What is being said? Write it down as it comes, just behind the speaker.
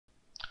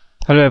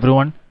Hello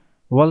everyone,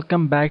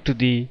 welcome back to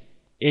the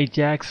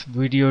Ajax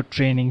video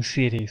training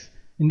series.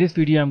 In this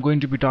video I'm going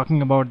to be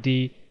talking about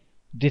the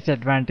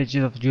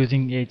disadvantages of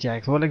using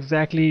Ajax. Well,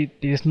 exactly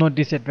there is no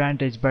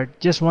disadvantage, but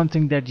just one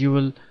thing that you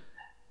will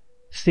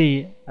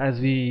see as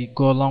we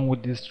go along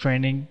with this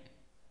training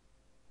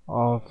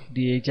of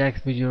the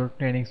Ajax video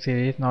training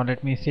series. Now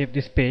let me save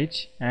this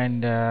page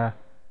and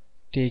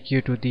take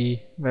you to the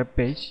web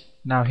page.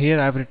 Now here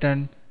I've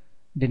written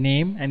the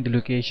name and the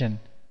location.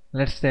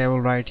 Let's say I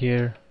will write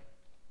here,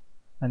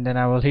 and then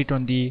I will hit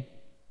on the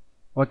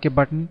OK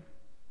button,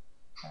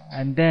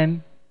 and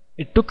then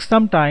it took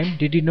some time.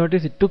 Did you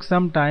notice it took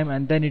some time,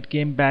 and then it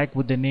came back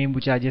with the name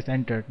which I just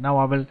entered. Now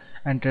I will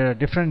enter a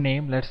different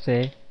name, let's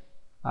say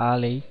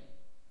Ali,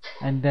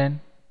 and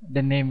then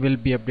the name will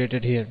be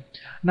updated here.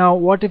 Now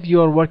what if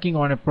you are working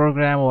on a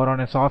program or on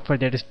a software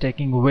that is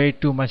taking way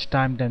too much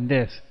time than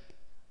this,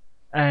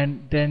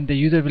 and then the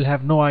user will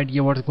have no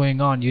idea what's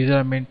going on.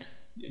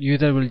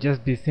 User will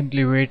just be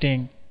simply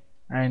waiting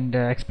and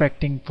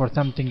expecting for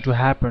something to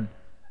happen.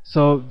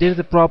 So there is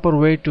a proper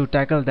way to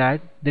tackle that.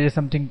 There is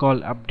something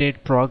called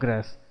update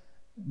progress.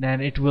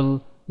 Then it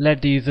will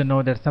let the user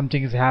know that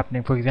something is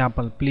happening. For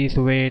example, please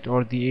wait,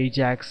 or the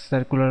Ajax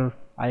circular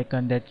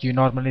icon that you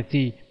normally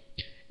see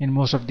in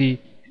most of the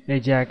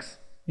Ajax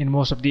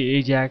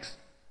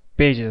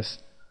pages.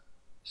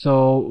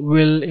 So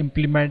we'll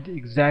implement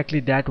exactly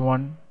that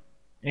one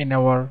in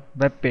our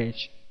web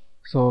page.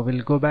 So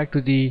we'll go back to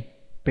the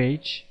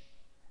page,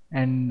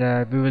 and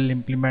we will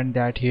implement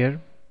that here.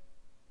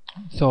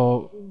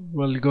 So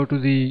we'll go to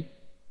the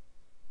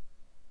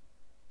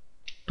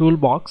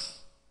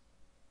toolbox,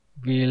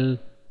 we'll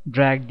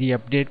drag the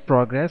update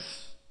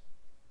progress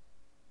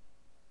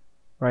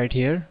right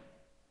here,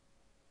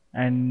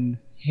 and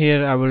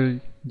here I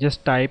will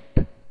just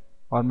type,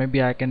 or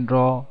maybe I can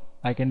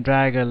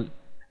drag a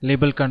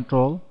label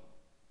control,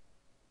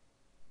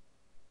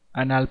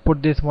 and I'll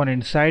put this one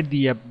inside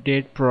the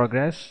update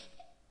progress.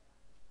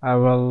 I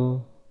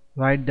will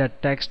write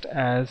that text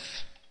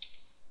as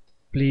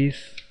please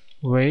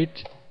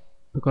wait,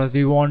 because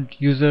we want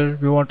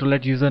to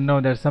let user know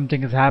that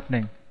something is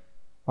happening,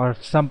 or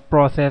some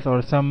process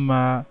or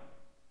some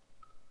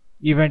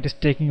event is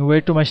taking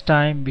way too much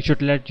time. We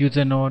should let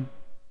user know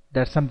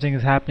that something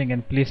is happening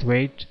and please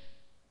wait.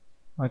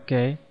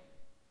 Okay,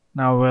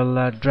 now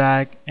we'll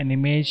drag an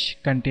image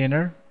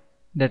container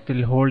that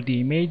will hold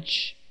the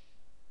image.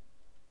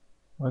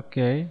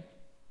 Okay,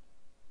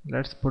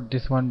 let's put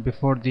this one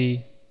before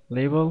the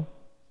label,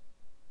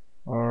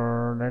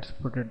 or let's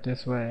put it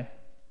this way.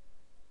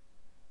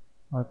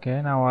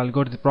 Okay, now I'll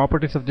go to the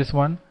properties of this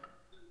one,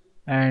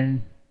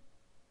 and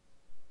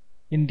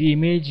in the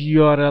image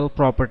URL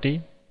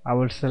property I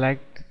will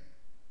select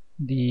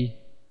the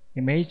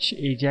image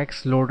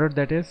Ajax loader,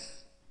 that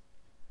is.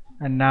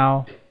 And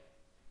now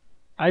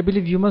I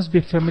believe you must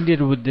be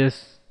familiar with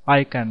this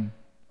icon.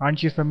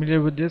 Aren't you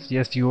familiar with this?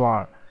 Yes, you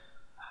are.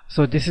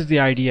 So this is the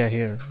idea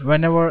here.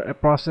 Whenever a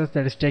process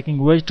that is taking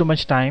way too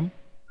much time,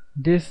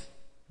 this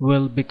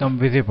will become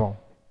visible.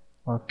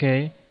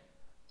 Okay,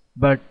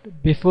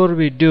 but before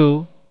we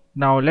do,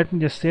 now let me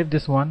just save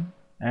this one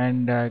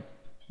and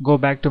go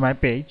back to my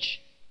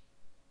page,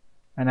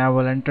 and I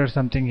will enter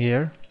something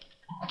here.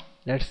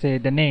 Let's say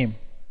the name.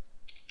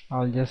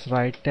 I'll just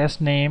write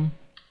test name.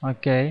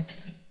 Okay,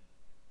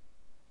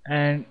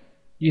 and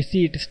you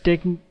see it is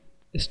taking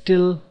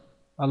still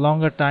a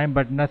longer time,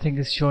 but nothing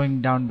is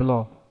showing down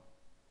below.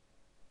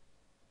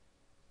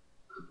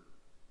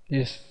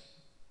 It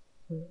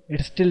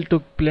still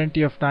took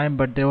plenty of time,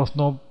 but there was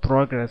no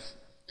progress.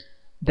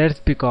 That's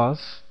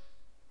because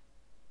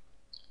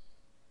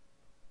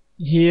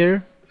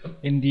here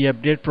in the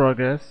update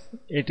progress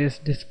it is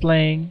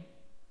displaying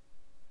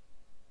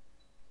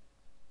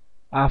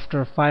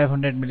after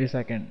 500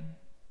 milliseconds.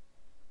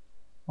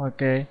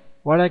 Okay,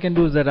 what I can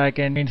do is that I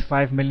can change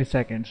 5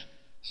 milliseconds.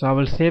 So I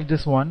will save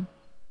this one,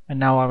 and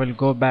now I will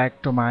go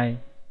back to my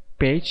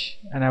page,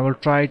 and I will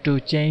try to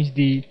change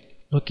the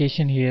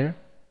location here,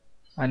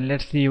 and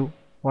let's see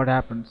what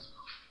happens.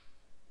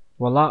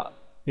 Voila,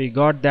 we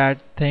got that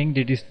thing.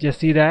 Did you just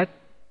see that?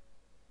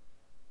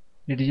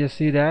 Did you just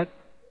see that?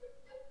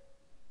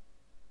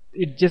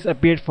 It just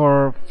appeared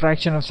for a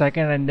fraction of a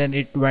second and then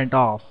it went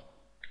off.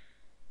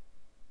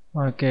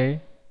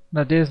 Okay,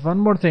 now there's one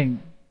more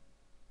thing.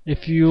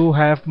 If you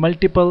have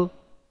multiple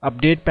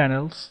update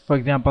panels, for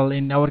example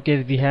in our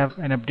case we have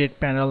an update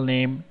panel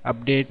named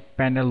update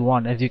panel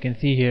 1, as you can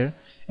see here,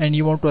 and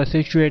you want to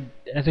associate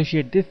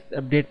this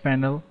update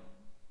panel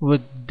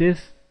with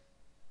this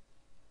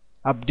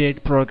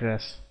update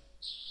progress.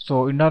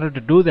 So in order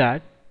to do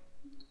that,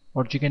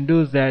 what you can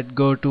do is that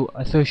go to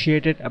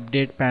associated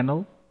update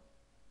panel,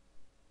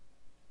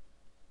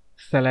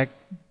 select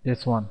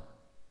this one,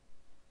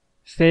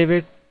 save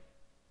it,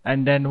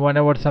 and then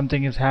whenever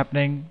something is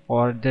happening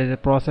or there's a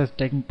process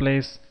taking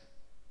place,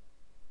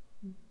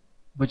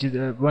 which is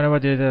whenever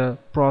there's a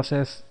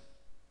process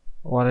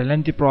or a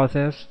lengthy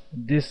process,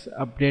 this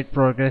update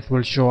progress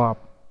will show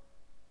up.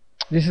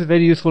 This is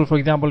very useful. For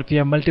example, if you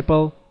have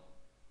multiple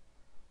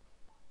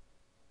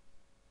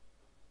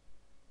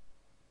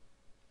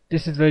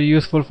this is very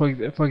useful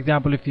for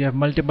example, if you have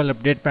multiple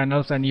update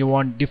panels and you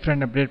want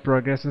different update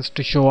progresses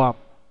to show up.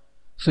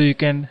 So you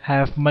can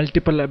have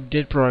multiple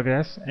update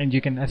progress and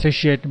you can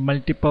associate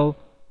multiple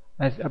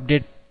as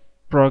update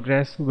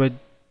progress with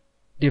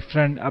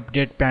different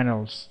update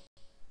panels.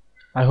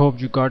 I hope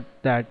you got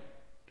that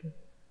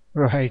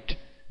right.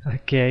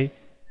 Okay,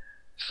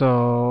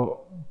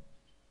 so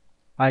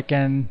I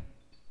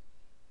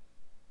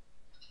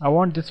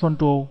want this one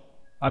to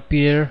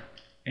appear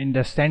in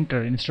the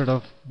center instead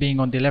of being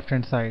on the left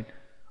hand side.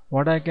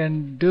 What I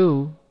can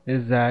do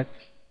is that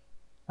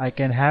I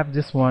can have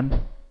this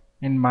one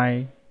in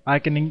my, I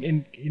can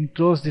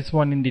enclose this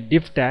one in the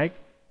div tag.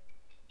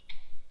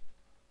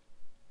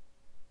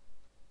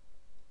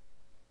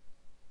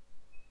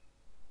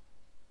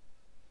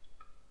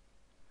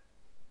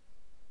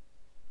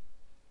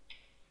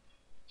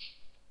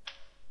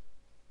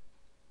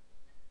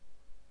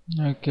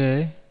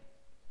 Okay,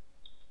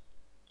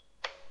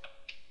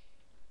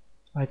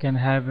 I can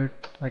have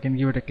it, I can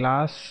give it a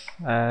class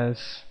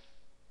as,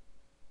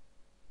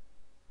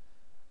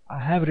 I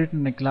have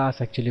written a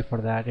class actually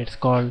for that. It's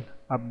called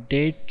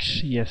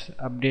update, yes,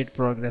 update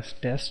progress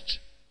test.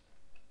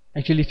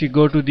 Actually, if you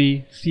go to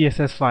the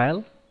CSS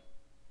file,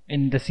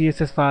 in the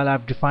CSS file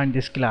I've defined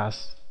this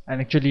class, and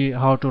actually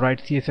how to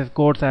write CSS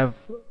codes I've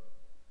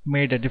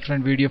made a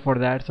different video for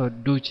that, so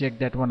do check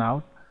that one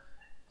out.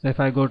 So if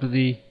I go to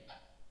the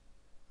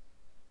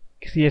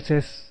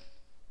CSS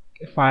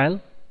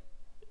file,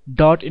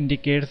 dot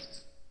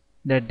indicates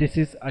that this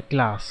is a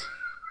class.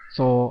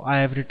 So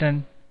I've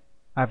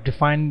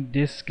defined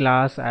this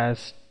class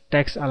as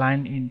text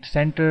align in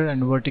center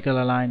and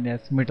vertical align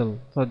as middle.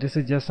 So this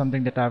is just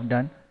something that I've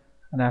done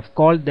and I've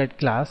called that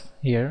class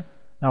here.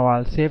 Now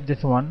I'll save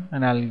this one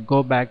and I'll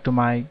go back to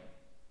my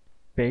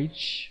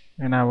page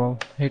and I will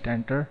hit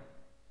enter.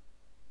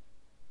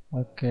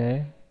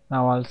 Okay,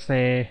 now I'll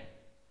say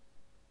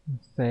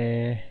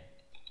set.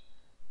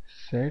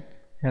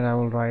 Here I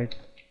will write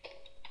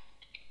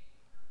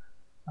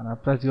and I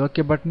press the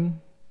OK button,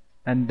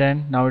 and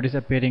then now it is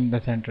appearing in the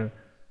center.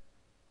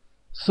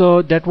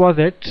 So that was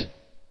it.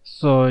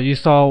 So you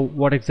saw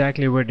what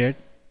exactly we did.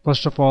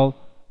 First of all,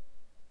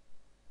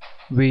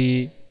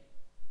 we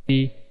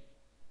the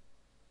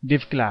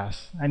div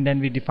class and then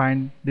we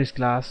defined this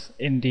class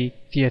in the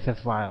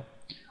CSS file.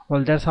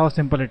 Well, that's how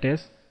simple it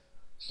is.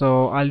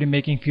 So I'll be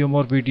making few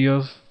more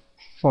videos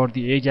for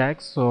the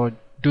Ajax, so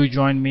do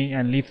join me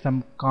and leave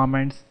some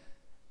comments,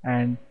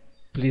 and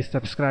please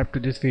subscribe to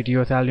this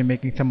video, as I'll be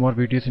making some more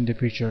videos in the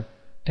future.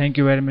 Thank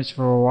you very much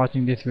for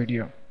watching this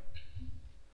video.